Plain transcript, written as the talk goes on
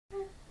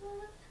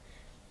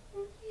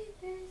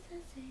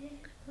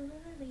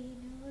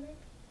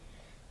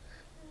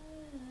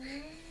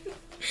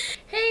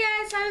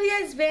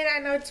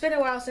know it's been a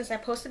while since I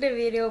posted a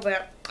video,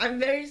 but I'm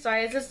very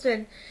sorry.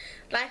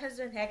 Life has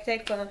been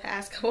hectic for the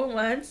past couple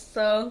months,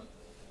 so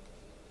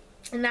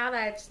now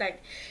that it's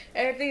like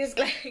everything's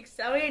like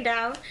settling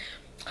down,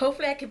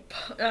 hopefully I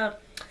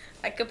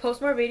could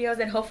post more videos,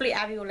 and hopefully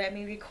Abby will let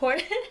me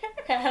record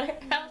it at her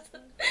house.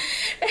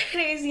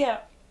 Anyways, yeah,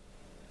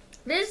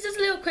 this is just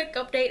a little quick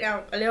update,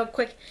 a little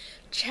quick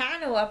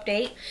channel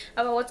update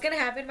about what's gonna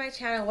happen in my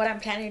channel, what I'm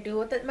planning to do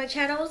with my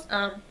channels.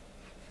 Of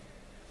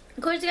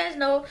course, you guys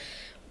know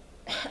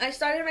I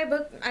started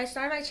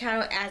my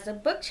channel as a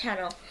book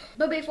channel,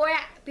 but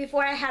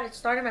before I had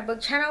started my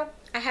book channel,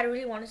 I had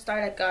really wanted to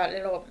start like a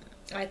little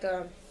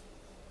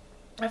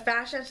a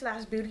fashion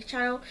 / beauty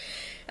channel.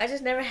 I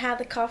just never had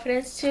the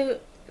confidence to.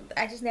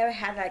 I just never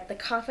had like the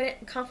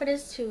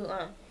confidence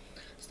to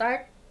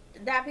start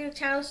that beauty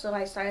channel. So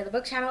I started the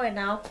book channel, and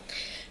now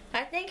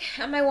I think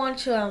I might want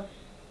to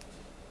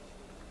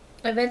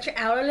venture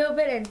out a little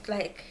bit and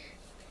like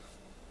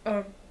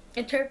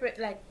interpret,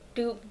 like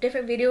do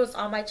different videos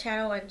on my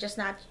channel, and just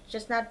not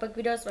book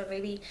videos, but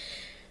maybe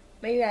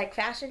like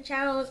fashion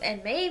channels,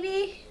 and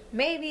maybe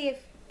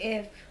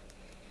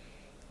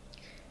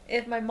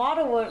if my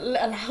model will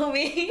allow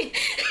me,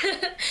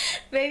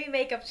 maybe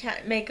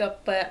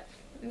makeup, but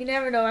you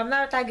never know. I'm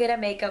not that good at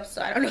makeup,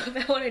 so I don't know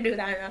if I want to do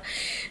that or not.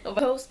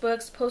 Post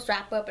books, post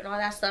wrap up, and all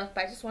that stuff.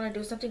 But I just want to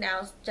do something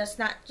else, just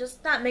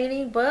not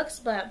mainly books,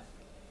 but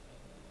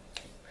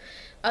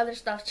other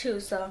stuff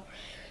too. So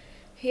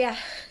yeah,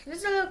 this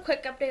is a little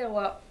quick update of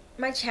what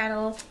my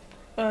channel.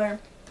 I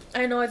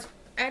know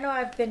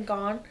I've been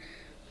gone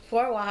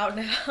for a while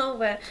now,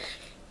 but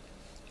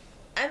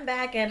I'm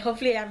back, and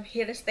hopefully I'm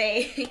here to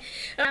stay.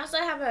 And I also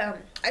have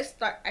I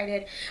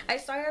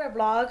started a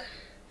blog,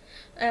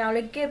 and I'll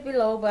link it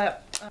below,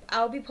 but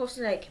I'll be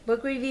posting like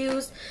book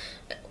reviews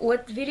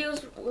with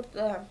videos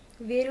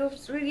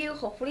review,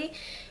 hopefully,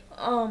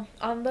 on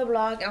the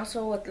blog, and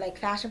also with like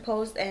fashion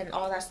posts and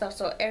all that stuff.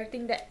 So every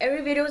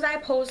videos I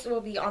post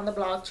will be on the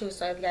blog too.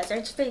 So if you guys are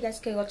interested, you guys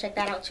can go check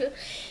that out too.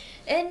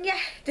 And yeah,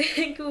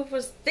 thank you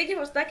for sticking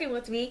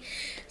with me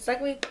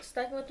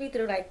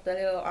through like the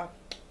little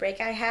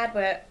break I had.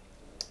 But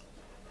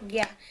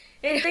yeah,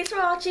 and thanks for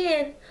watching,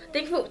 and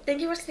thank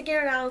you for sticking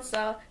around.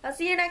 So I'll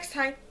see you next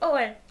time. Oh,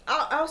 and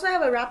I also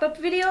have a wrap up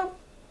video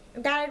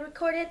that I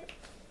recorded.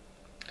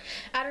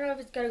 I don't know if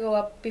it's gonna go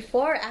up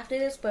before or after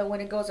this, but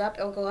when it goes up,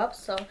 it'll go up.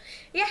 So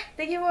yeah,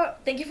 thank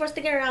you for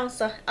sticking around.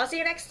 So I'll see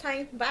you next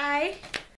time. Bye.